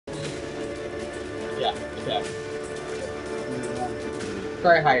check.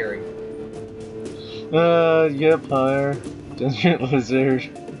 Try hiring. Yep, hire. Desert lizard.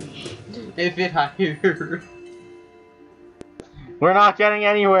 If it hires. We're not getting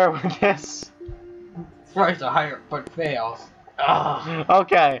anywhere with this. Tries to hire, but fails. Ugh.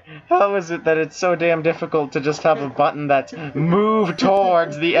 Okay, how is it that it's so damn difficult to just have a button that's move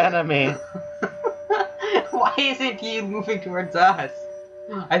towards the enemy? Why isn't he moving towards us?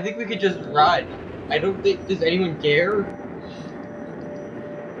 I think we could just run. I don't think... Does anyone care?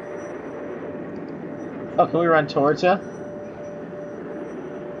 Oh, can we run towards you?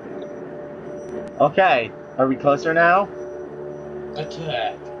 Okay, are we closer now?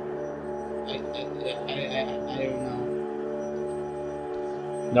 Attack. I don't know.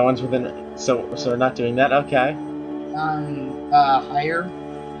 No one's within... So we're not doing that? Okay. Hire.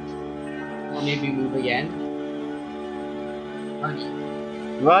 Or maybe move again.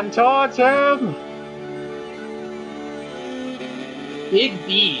 Run towards him! Big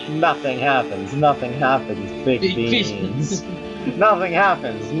B. Nothing happens. Nothing happens. Big beans. Nothing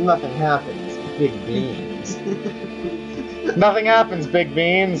happens. Nothing happens. Big beans. Nothing happens, big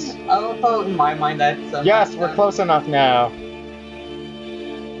beans. I love how in my mind that's... Yes, we're close enough now.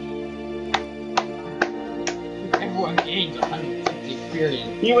 Everyone gains 160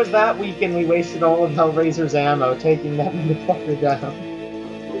 experience. He was that weak and we wasted all of Hellraiser's ammo taking that motherfucker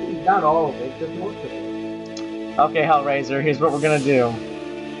down. Not all of it, just most of it. Okay, Hellraiser, here's what we're gonna do.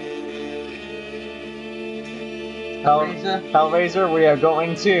 Hellraiser, we are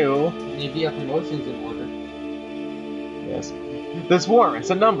going to... Maybe a promotion's in order. Yes. This warrants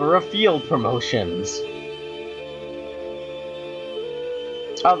a number of field promotions.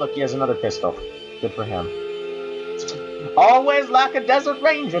 Oh, look, he has another pistol. Good for him. Always like a desert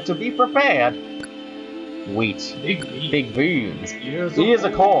ranger to be prepared. Wheat. Big beans. He is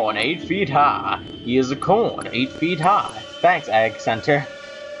a corn 8 feet high. He is a corn 8 feet high. Thanks, Egg Center.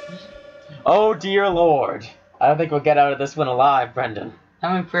 Oh, dear Lord. I don't think we'll get out of this one alive, Brendan.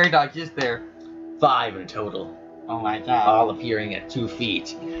 How many prairie dogs is there? 5 in total. Oh my god. All appearing at 2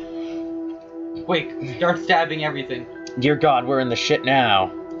 feet. Quick, start stabbing everything. Dear God, we're in the shit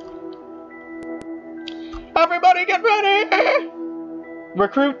now. Everybody get ready!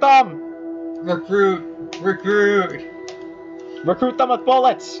 Recruit them! Recruit. Recruit. Recruit them with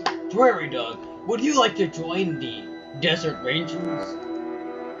bullets! Dreary Dog, would you like to join the Desert Rangers?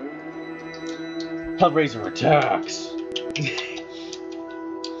 Hellraiser attacks.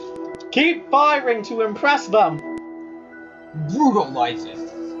 Keep firing to impress them!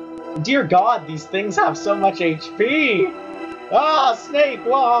 Brutalizes. Dear God, these things have so much HP! Ah, Snake,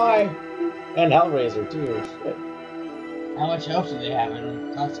 why? And Hellraiser, too. Shit. How much health do they have?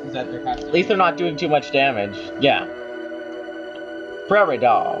 That's because they're constant. At least they're not doing too much damage. Yeah. Prairie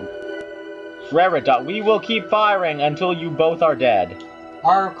Dog. Prairie Dog. We will keep firing until you both are dead.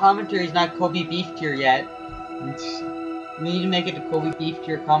 Our commentary is not Kobe Beef tier yet. We need to make it a Kobe Beef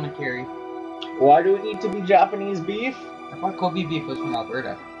tier commentary. Why do it need to be Japanese beef? I thought Kobe Beef was from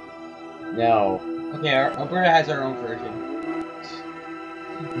Alberta. No. Okay, Alberta has our own version.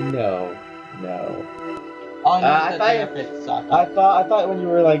 No. All I know is that the suck. I thought when you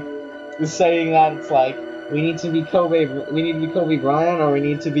were like saying that, it's like we need to be Kobe Bryant, or we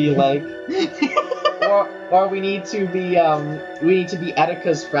need to be like, or we need to be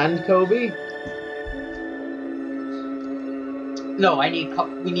Etika's friend Kobe. No,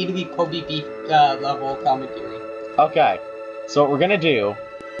 we need to be Kobe Beef level commentary. Okay, so what we're gonna do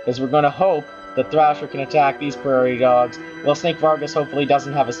is we're gonna hope that Thrasher can attack these prairie dogs, while Snake Vargas hopefully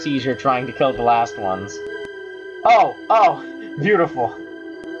doesn't have a seizure trying to kill the last ones. Oh, beautiful.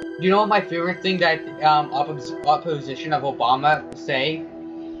 Do you know what my favorite thing that opposition of Obama say?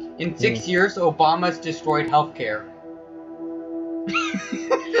 In 6 years, Obama's destroyed healthcare.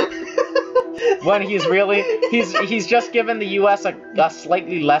 When he's just given the U.S. a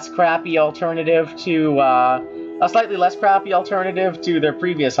slightly less crappy alternative to their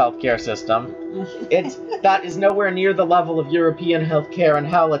previous healthcare system. That is nowhere near the level of European healthcare, and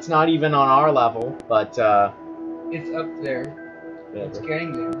hell, it's not even on our level. But it's up there. Yeah, it's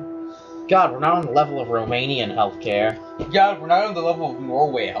getting there. God, we're not on the level of Romanian healthcare. God, we're not on the level of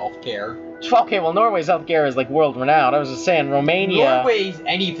Norway healthcare. Okay, well, Norway's healthcare is like world-renowned. I was just saying, Romania... Norway's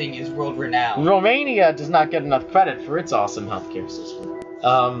anything is world-renowned. Romania does not get enough credit for its awesome healthcare system.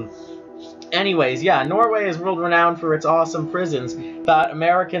 Anyways, yeah, Norway is world-renowned for its awesome prisons, but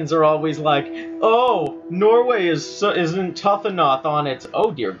Americans are always like, oh, Norway isn't tough enough on its...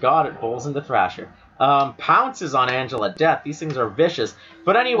 Oh, dear God, it pulls into Thrasher. pounces on Angela Death. These things are vicious.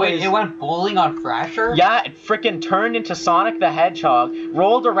 But anyways... Wait, it went bowling on Thrasher? Yeah, it frickin' turned into Sonic the Hedgehog,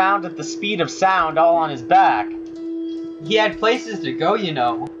 rolled around at the speed of sound all on his back. He had places to go, you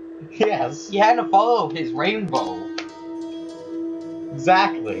know. Yes. He had to follow his rainbow.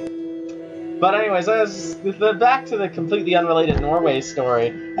 Exactly. But anyways, back to the completely unrelated Norway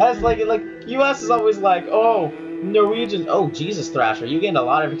story. As like U.S. is always like, oh, Norwegian. Oh, Jesus, Thrasher, you gained a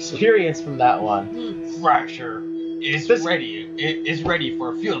lot of experience from that one. Thrasher is ready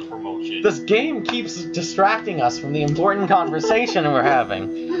for a field promotion. This game keeps distracting us from the important conversation we're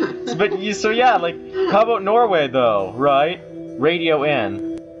having. So yeah, like, how about Norway though, right? Radio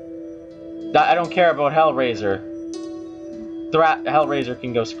in. I don't care about Hellraiser. Hellraiser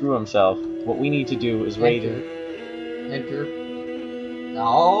can go screw himself. What we need to do is radio. Enter.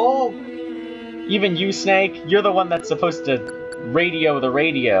 No. Even you, Snake, you're the one that's supposed to radio the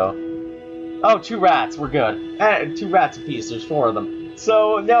radio. Oh, 2 rats, we're good. 2 rats apiece, there's 4 of them.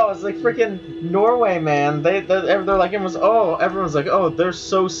 So, no, it's like freaking Norway, man. They're like, everyone's like, oh, they're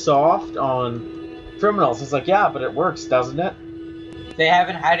so soft on criminals. It's like, yeah, but it works, doesn't it? They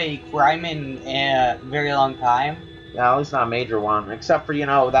haven't had a crime in a very long time. Yeah, at least not a major one, except for, you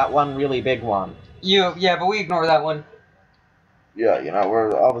know, that one really big one. Yeah, but we ignore that one. Yeah, you know,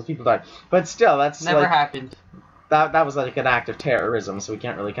 where all those people died. But still, that's never like, happened. That was like an act of terrorism, so we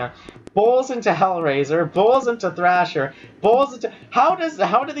can't really count. Bowls into Hellraiser, bowls into Thrasher, bowls into... How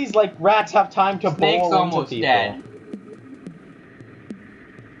do these, like, rats have time to Snake's bowl into almost people? Dead.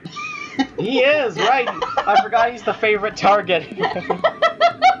 He is, right. I forgot he's the favorite target.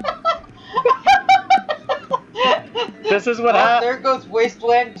 This is what happens. There goes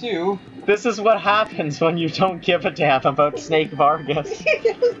Wasteland 2. This is what happens when you don't give a damn about Snake Vargas.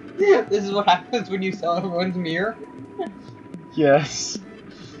 This is what happens when you sell everyone's mirror. Yes.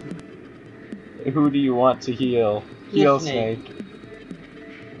 Who do you want to heal? Heal Snake.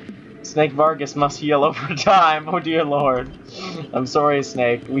 Snake Vargas must heal over time. Oh dear lord. I'm sorry,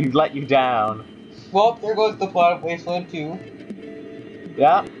 Snake. We let you down. Well, there goes the plot of Wasteland 2.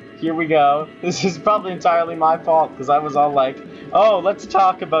 Yeah. Here we go. This is probably entirely my fault, because I was all like, oh, let's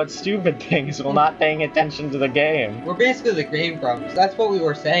talk about stupid things while not paying attention to the game. We're basically the Game Grumps. That's what we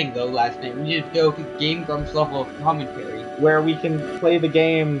were saying, though, last night. We need to go to Game Grumps level of commentary. Where we can play the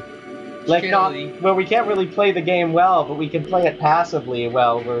game, like, where we can't really play the game well, but we can play it passively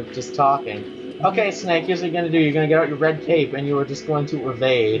while we're just talking. Okay, Snake, here's what you're going to do. You're going to get out your red cape, and you are just going to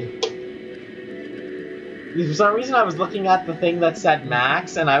evade. For some reason, I was looking at the thing that said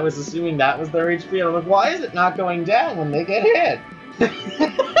max, and I was assuming that was their HP, and I'm like, why is it not going down when they get hit?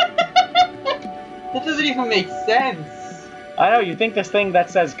 That doesn't even make sense. I know, you'd think this thing that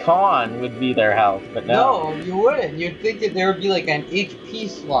says con would be their health, but no. No, you wouldn't. You'd think that there would be like an HP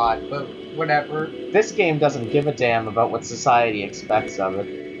slot, but whatever. This game doesn't give a damn about what society expects of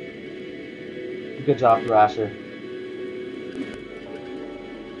it. Good job, Thrasher.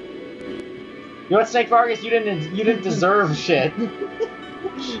 You know what, Snake Vargas? You didn't deserve shit.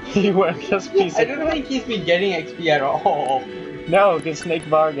 You were just piece of... I don't think he's been getting XP at all. No, because Snake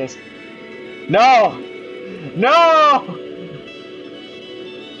Vargas... No! No!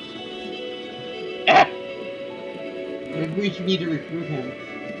 Maybe we should need to recruit him.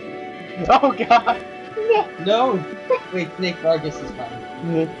 Oh god! No! Wait, Snake Vargas is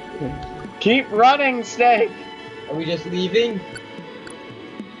fine. Keep running, Snake! Are we just leaving?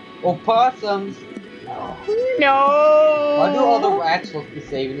 Opossums! No! Why do all the rats supposed to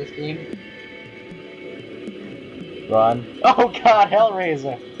save in this game? Run. Oh god,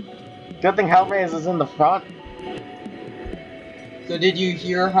 Hellraiser! Good thing Hellraiser's in the front. So did you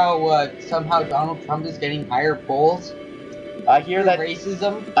hear how somehow Donald Trump is getting higher polls? I hear that...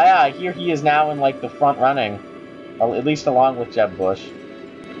 Racism? Yeah, I hear he is now in, like, the front running. At least along with Jeb Bush.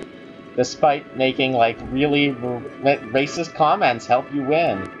 Despite making, like, really racist comments help you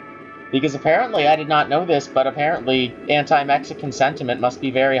win. Because apparently, I did not know this, but apparently anti-Mexican sentiment must be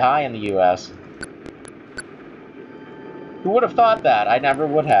very high in the U.S. Who would have thought that? I never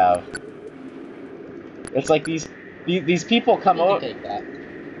would have. It's like these people come over...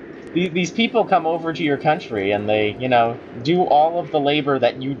 These people come over to your country and they, you know, do all of the labor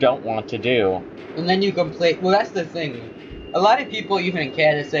that you don't want to do. And then you complain. Well, that's the thing. A lot of people, even in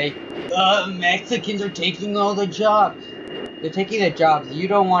Canada, say, Mexicans are taking all the jobs. They're taking the jobs you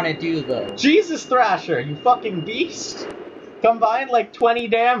don't want to do, though. Jesus, Thrasher, you fucking beast! Combined like 20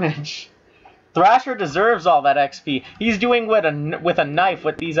 damage. Thrasher deserves all that XP. He's doing with a knife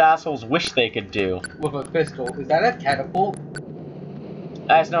what these assholes wish they could do. With a pistol. Is that a catapult?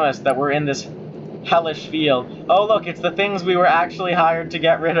 I just noticed that we're in this hellish field. Oh look, it's the things we were actually hired to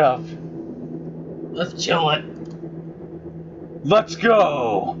get rid of. Let's chill it. Let's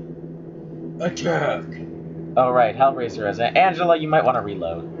go! Attack. Oh, right, Hellraiser has it. Angela, you might want to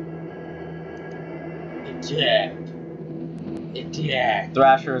reload. Attack. Attack.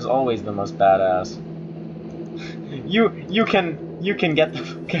 Thrasher is always the most badass. You can get the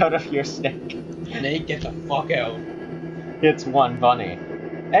fuck out of your snake. Snake, get the fuck out. It's one bunny.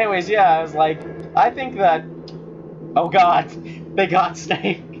 Anyways, yeah, I was like, I think that... Oh god, they got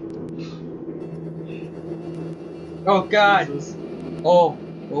Snake. Oh god. Jesus. Oh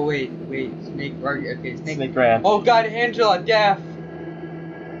wait, Snake, okay, Snake ran. Oh god, Angela, death.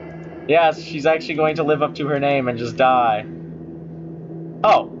 Yes, she's actually going to live up to her name and just die.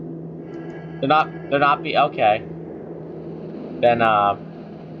 Oh. They're not okay. Then, no,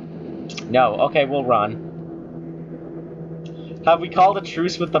 okay, we'll run. Have we called a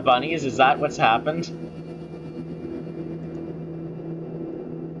truce with the bunnies? Is that what's happened?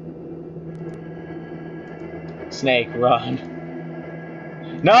 Snake, run.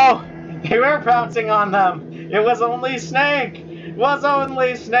 No! They were pouncing on them! It was only Snake! It was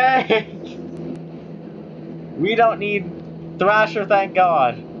only Snake! We don't need Thrasher, thank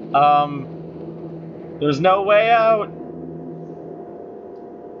God. There's no way out.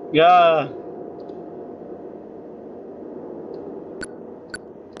 Yeah.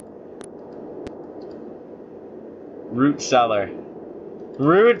 Root cellar.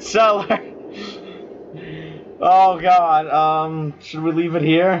 Root cellar! Oh god, should we leave it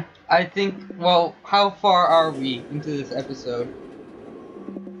here? I think, well, how far are we into this episode?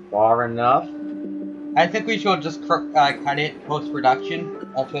 Far enough. I think we should just cut it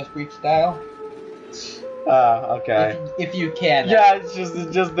post-production, post-brief style. Okay. If you can. Yeah, it's just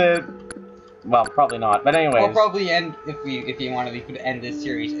the... Well, probably not, but anyways. We'll probably end, if you want to, we could end this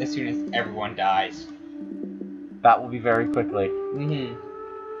series as soon as everyone dies. That will be very quickly. Mm-hmm.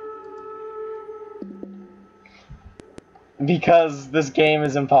 Because this game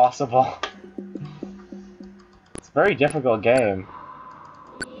is impossible. It's a very difficult game.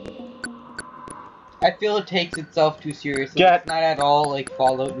 I feel it takes itself too seriously. It's not at all like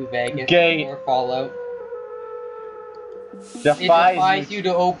Fallout New Vegas or Fallout. It defies you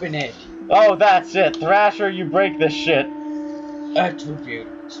to open it. Oh, that's it. Thrasher, you break this shit. Attribute.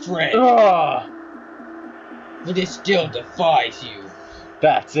 Strength. Ugh. But it still defies you.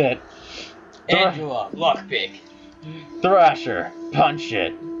 That's it. Angela, lockpick. Thrasher, punch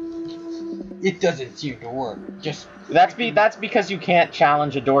it. It doesn't seem to work. Just... That's because you can't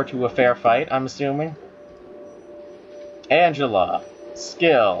challenge a door to a fair fight, I'm assuming. Angela,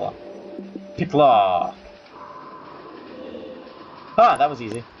 skill. Pick lock. Ah, that was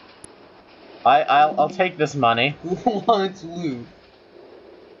easy. I'll take this money. Who wants loot?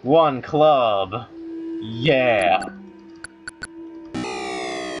 One club. Yeah.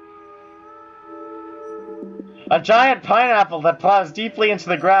 A giant pineapple that plows deeply into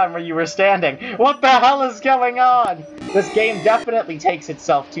the ground where you were standing. What the hell is going on? This game definitely takes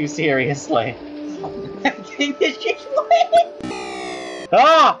itself too seriously.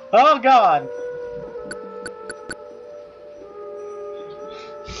 Ah! Oh god!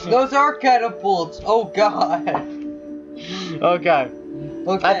 Those are catapults! Oh god! Okay.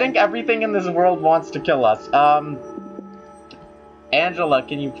 I think everything in this world wants to kill us. Angela,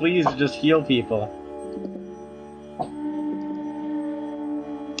 can you please just heal people?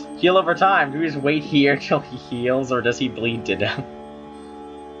 Heal over time. Do we just wait here till he heals, or does he bleed to death?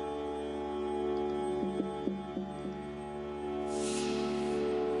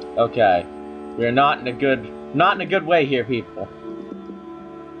 Okay. We're not in a good way here, people.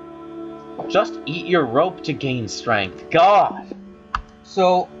 Just eat your rope to gain strength. God!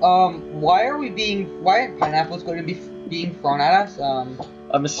 So, why are pineapples going to be being thrown at us?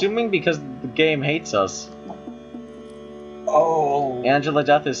 I'm assuming because the game hates us. Oh. Angela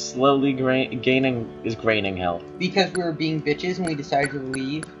Death is slowly gaining health. Because we were being bitches and we decided to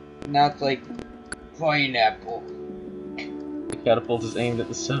leave. Now it's like, pineapple. The catapult is aimed at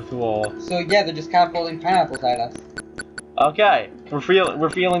the south wall. So yeah, they're just catapulting pineapples at us. Okay, we're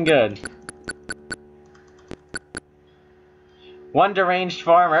feeling good. One deranged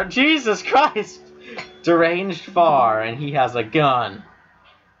farmer. Jesus Christ! Deranged far, and he has a gun.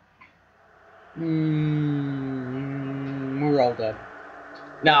 We're all dead.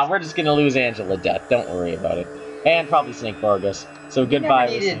 Nah, we're just gonna lose Angela Death. Don't worry about it. And probably Snake Vargas. So goodbye.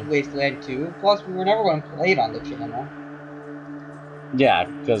 We never needed Wasteland 2. Plus, we were never going to play it on the channel. Yeah,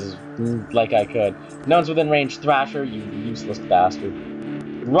 because like I could. No one's within range. Thrasher, you useless bastard.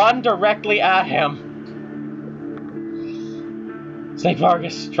 Run directly at him. Snake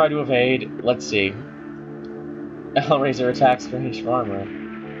Vargas, try to evade. Let's see. Hellraiser attacks Strange Farmer.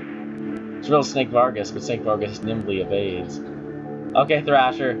 Drill Snake Vargas, but Snake Vargas nimbly evades. Okay,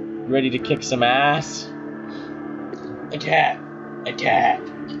 Thrasher, ready to kick some ass? Attack! Attack!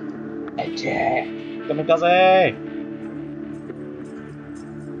 Attack! Kamikaze!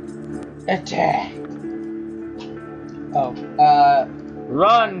 Attack! Oh,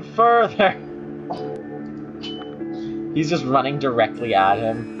 Run further! He's just running directly at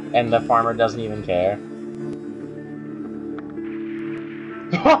him, and the farmer doesn't even care.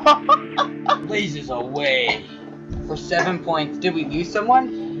 Blazes away. For 7 points. Did we lose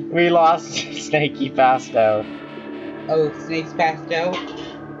someone? We lost Snake, he passed out. Oh, Snake's passed out?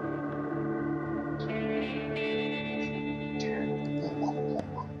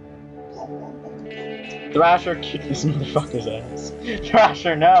 Thrasher, kick this motherfucker's ass.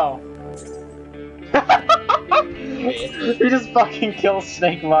 Thrasher, no! He just fucking kills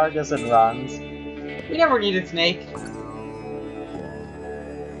Snake Vargas and runs. We never needed Snake.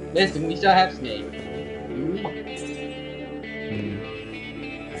 Listen, we still have Snake.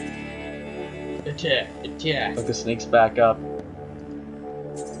 Attack, attack. Look, the Snake's back up.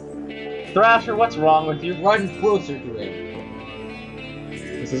 Thrasher, what's wrong with you? Run closer to him.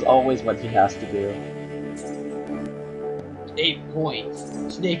 This is always what he has to do. 8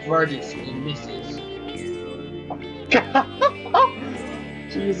 points. Snake Vargas misses.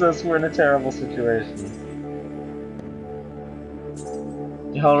 Jesus, we're in a terrible situation.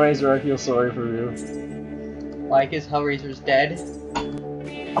 Hellraiser, I feel sorry for you. Why, because Hellraiser's dead?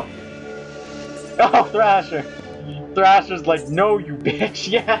 Oh, Thrasher! Thrasher's like, no, you bitch,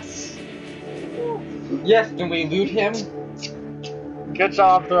 yes! Yes, can we loot him? Good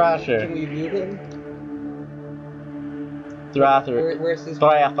job, Thrasher. Can we loot him? Thrasher, Where's this?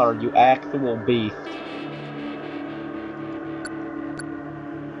 Thrasher, you actual beast.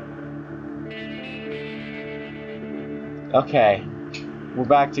 Okay, we're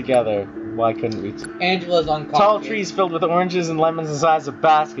back together. Why couldn't we? Angela's unconscious. Tall trees filled with oranges and lemons the size of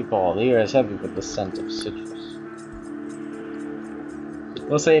basketball. The air is heavy with the scent of citrus.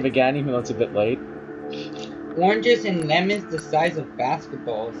 We'll save again, even though it's a bit late. Oranges and lemons the size of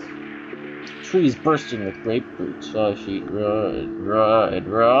basketballs. Trees bursting with grapefruit. So she ride.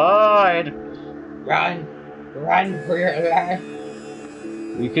 Run! Run for your life!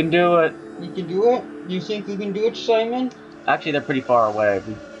 We can do it. You can do it? You think you can do it, Simon? Actually, they're pretty far away.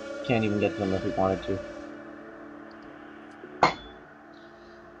 We can't even get to them if we wanted to.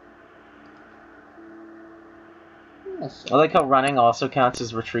 Yes. I like how running also counts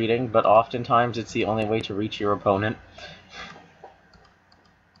as retreating, but oftentimes it's the only way to reach your opponent.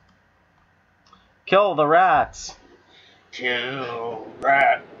 Kill the rats! Kill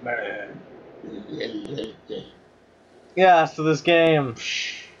Ratman! Yeah, so this game...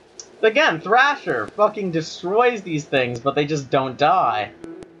 Again, Thrasher fucking destroys these things, but they just don't die.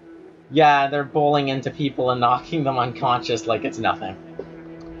 Yeah, they're bowling into people and knocking them unconscious like it's nothing.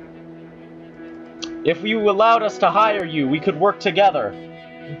 If you allowed us to hire you, we could work together.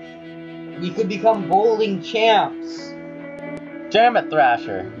 We could become bowling champs. Damn it,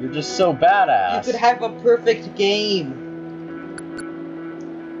 Thrasher. You're just so badass. You could have a perfect game.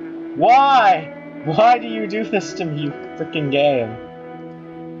 Why? Why do you do this to me, you freaking game?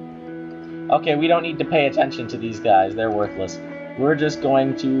 Okay, we don't need to pay attention to these guys. They're worthless. We're just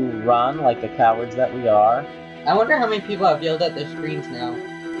going to run like the cowards that we are. I wonder how many people have yelled at their screens now.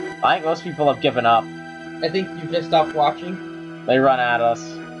 I think most people have given up. I think you just stopped watching. They run at us.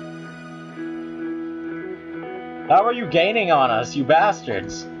 How are you gaining on us, you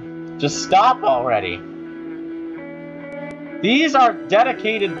bastards? Just stop already. These are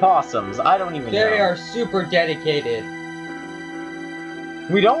dedicated possums. I don't even know. They are super dedicated.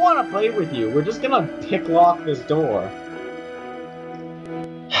 We don't want to play with you. We're just gonna pick-lock this door.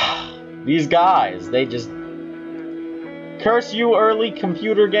 These guys, they just... Curse you, early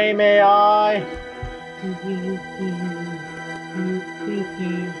computer game AI!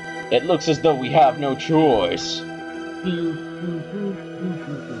 It looks as though we have no choice.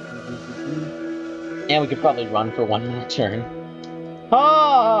 And we could probably run for one more turn.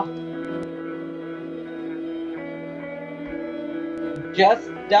 Ah! Just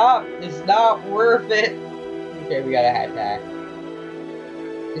stop. It's not worth it. Okay, we got a hat tag.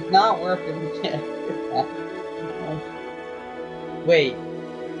 It's not worth it. Wait.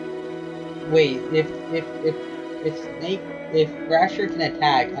 Wait. If Thrasher can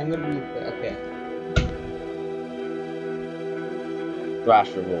attack, I'm gonna be okay.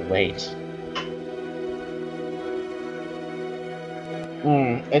 Thrasher will wait.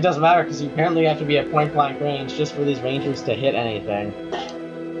 It doesn't matter because you apparently have to be at point-blank range just for these rangers to hit anything.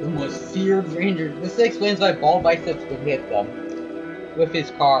 The most feared rangers. This explains why ball biceps could hit them. with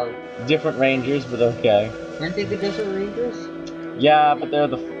his car. Different Rangers, but okay. Weren't they the Desert Rangers? Yeah, but they're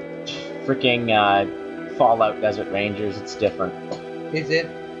the freaking Fallout Desert Rangers. It's different. Is it?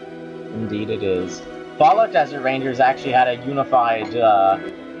 Indeed it is. Fallout Desert Rangers actually had a unified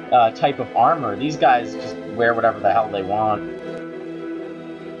type of armor. These guys just wear whatever the hell they want.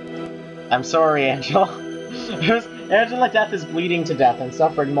 I'm sorry, Angela. Angela Death is bleeding to death and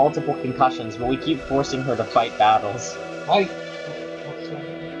suffering multiple concussions, but we keep forcing her to fight battles. Fight!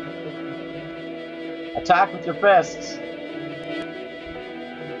 Attack with your fists!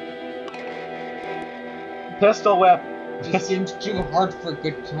 Pistol whip! This seems too hard for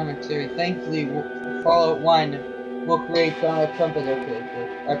good commentary. Thankfully, Fallout 1 will create Donald Trump as our character.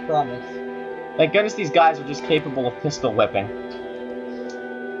 I promise. Thank goodness these guys are just capable of pistol whipping.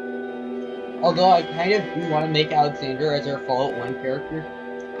 Although I kind of do want to make Alexander as our Fallout 1 character.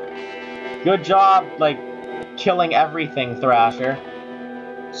 Good job, like, killing everything, Thrasher.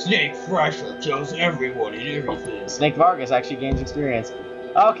 Snake Thrasher kills everyone and everything. Snake Vargas actually gains experience.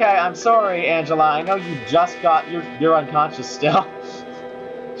 Okay, I'm sorry, Angela. I know you just got... You're unconscious still.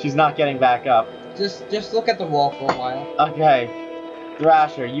 She's not getting back up. Just look at the wall for a while. Okay.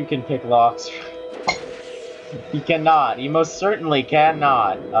 Thrasher, you can pick locks. He cannot. He most certainly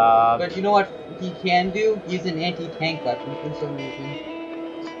cannot. But you know what he can do? He's an anti-tank weapon for some reason.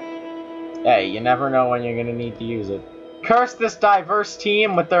 Hey, you never know when you're gonna need to use it. Curse this diverse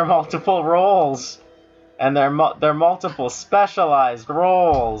team with their multiple roles. And their multiple specialized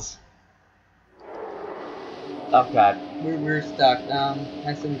roles. Okay. We're stuck.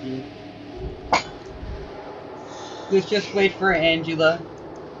 SMG. Let's just wait for Angela.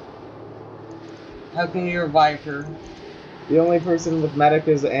 How can we revive her? The only person with medic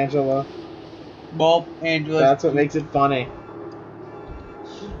is Angela. Well, Angela. That's what makes it funny.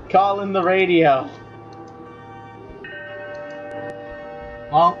 Call in the radio.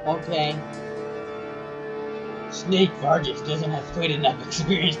 Oh, okay. Snake Vargas doesn't have quite enough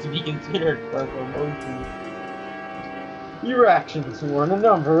experience to be considered for a promotion. Your actions won a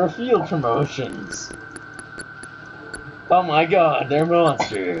number of field promotions. Oh my god, they're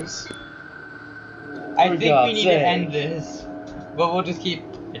monsters. I think we need to end this, but we'll just keep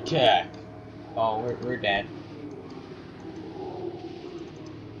attack. Oh, we're dead.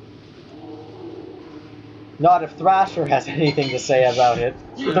 Not if Thrasher has anything to say about it.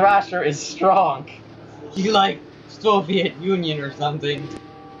 Thrasher is strong. He like Soviet Union or something.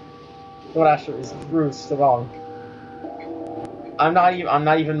 Thrasher is true strong. I'm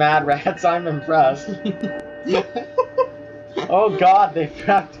not even mad, Rats. I'm impressed. Oh god, they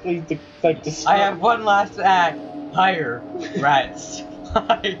practically destroyed. I have one last act. Higher, Rats.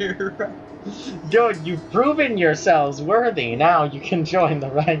 Higher. Good, you've proven yourselves worthy. Now you can join the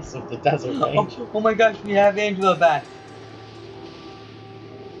ranks of the Desert Range. Oh my gosh, we have Angela back.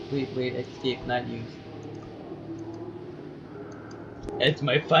 Wait, escape not used. It's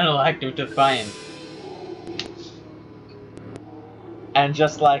my final act of defiance. And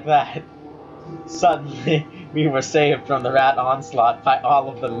just like that, suddenly we were saved from the rat onslaught by all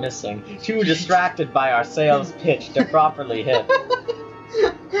of them missing. Too distracted by our sales pitch to properly hit.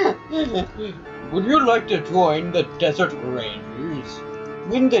 Would you like to join the Desert Rangers?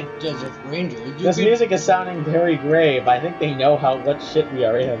 In the Desert Rangers, this music is sounding very grave. I think they know what shit we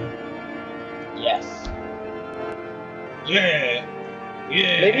are in. Yes. Yeah.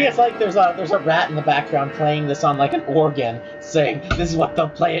 Yeah. Maybe it's like there's a rat in the background playing this on like an organ, saying, "This is what they'll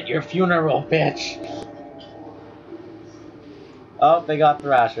play at your funeral, bitch." Oh, they got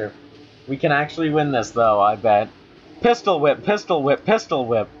Thrasher. We can actually win this, though, I bet. Pistol whip, pistol whip, pistol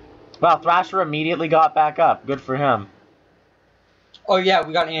whip. Wow, Thrasher immediately got back up. Good for him. Oh yeah,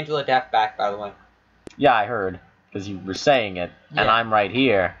 we got Angela Death back, by the way. Yeah, I heard. Because you were saying it, yeah. And I'm right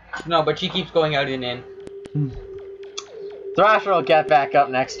here. No, but she keeps going out and in. Thrasher will get back up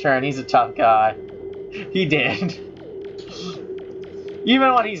next turn. He's a tough guy. He did.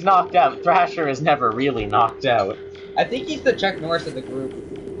 Even when he's knocked out, Thrasher is never really knocked out. I think he's the Chuck Norris of the group.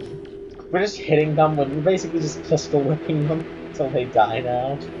 We're just hitting them. We're basically just pistol whipping them until they die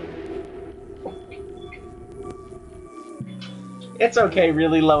now. It's okay,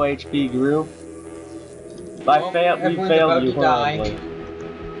 really low HP group. We failed you horribly.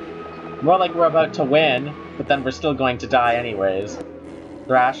 More like we're about to win, but then we're still going to die anyways.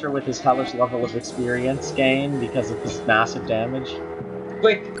 Thrasher with his hellish level of experience gain because of his massive damage.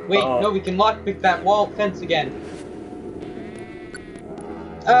 Quick, wait, no, we can lockpick that wall fence again.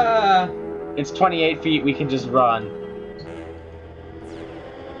 It's 28 feet, we can just run.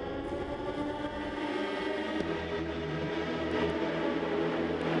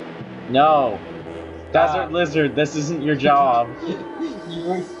 No. Desert lizard, this isn't your job.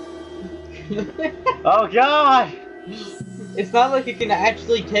 Oh god! It's not like it can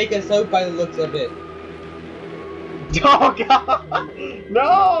actually take us out by the looks of it. Oh god!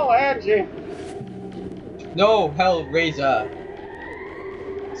 No, Angie! No, Hellraiser.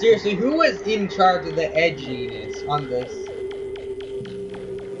 Seriously, who was in charge of the edginess on this?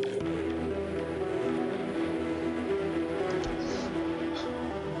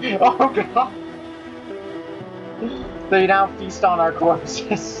 Oh god! They now feast on our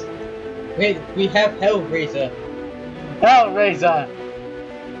corpses. Wait, we have Hellraiser. Hellraiser!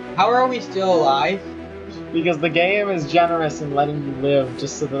 How are we still alive? Because the game is generous in letting you live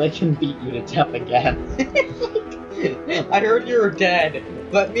just so that they can beat you to death again. I heard you were dead.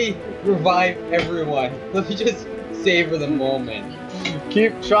 Let me revive everyone. Let me just savor the moment.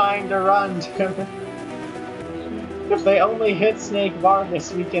 Keep trying to run, Tim. If they only hit Snake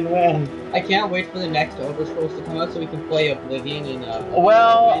Vargas, we can win. I can't wait for the next Elder Scrolls to come out so we can play Oblivion in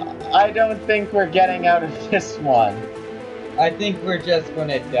Well, I don't think we're getting out of this one. I think we're just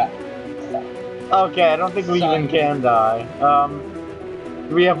gonna die. Okay, I don't think we even can die.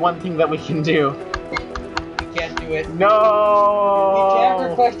 We have one thing that we can do. We can't do it. No! We can't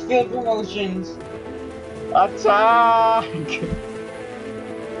request field promotions. Attack!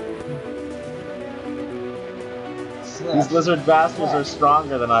 These lizard bastards are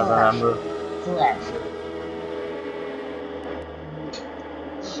stronger than I remember.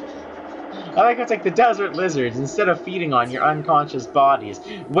 I like how it's like the desert lizards, instead of feeding on your unconscious bodies,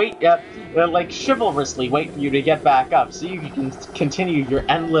 wait, like chivalrously wait for you to get back up so you can continue your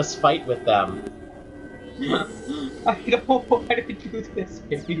endless fight with them. I don't want to do this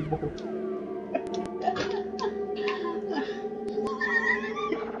anymore.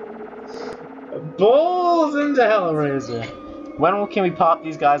 Bulls into Hellraiser. When can we pop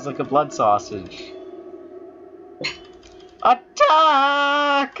these guys like a blood sausage?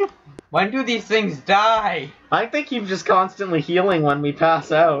 Attack! When do these things die? I think he's just constantly healing when we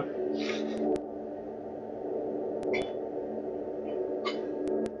pass out.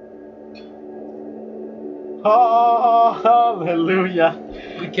 Oh, hallelujah.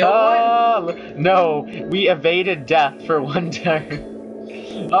 We killed one? No, we evaded death for one turn.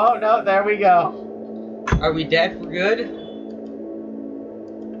 Oh no, there we go. Are we dead for good?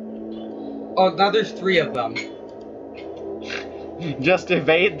 Oh, now there's 3 of them. Just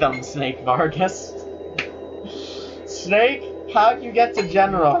evade them, Snake Vargas. Snake, how'd you get to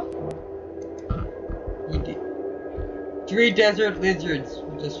General? 3 desert lizards.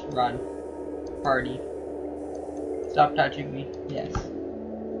 Just run. Party. Stop touching me. Yes.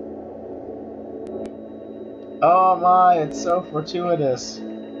 Oh my, it's so fortuitous.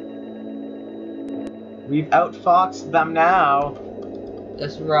 We've outfoxed them now.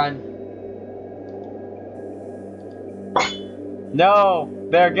 Just run. No,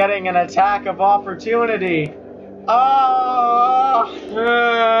 they're getting an attack of opportunity. Oh!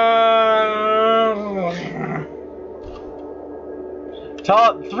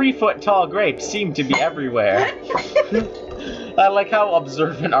 3-foot tall grapes seem to be everywhere. I like how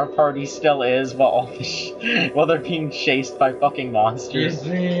observant our party still is while they're being chased by fucking monsters.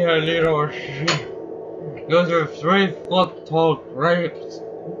 You see a little shit. Those are 3-foot tall grapes.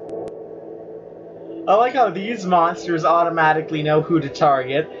 I like how these monsters automatically know who to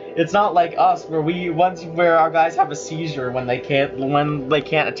target. It's not like us where our guys have a seizure when they can't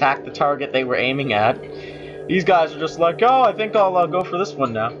attack the target they were aiming at. These guys are just like, oh, I think I'll go for this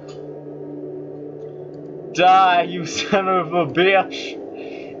one now. Die, you son of a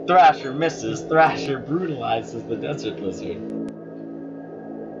bitch! Thrasher misses. Thrasher brutalizes the desert lizard.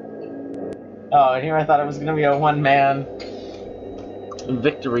 Oh, and here I thought it was gonna be a one-man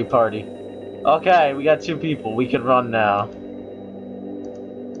victory party. Okay, we got 2 people. We can run now.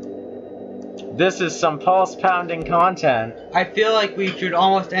 This is some pulse-pounding content. I feel like we should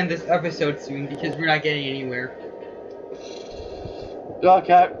almost end this episode soon because we're not getting anywhere.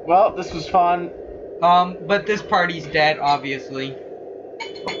 Okay, well, this was fun. But this party's dead, obviously.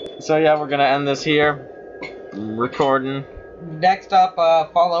 So yeah, we're gonna end this here. Recording. Next up,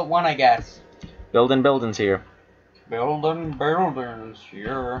 Fallout 1, I guess. Buildings here. Buildings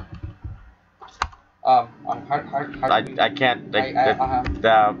here. I can't.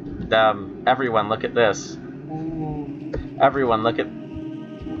 Everyone, look at this. Ooh. Everyone, look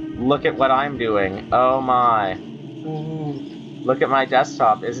at what I'm doing. Oh my. Ooh. Look at my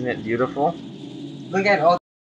desktop. Isn't it beautiful? Look at all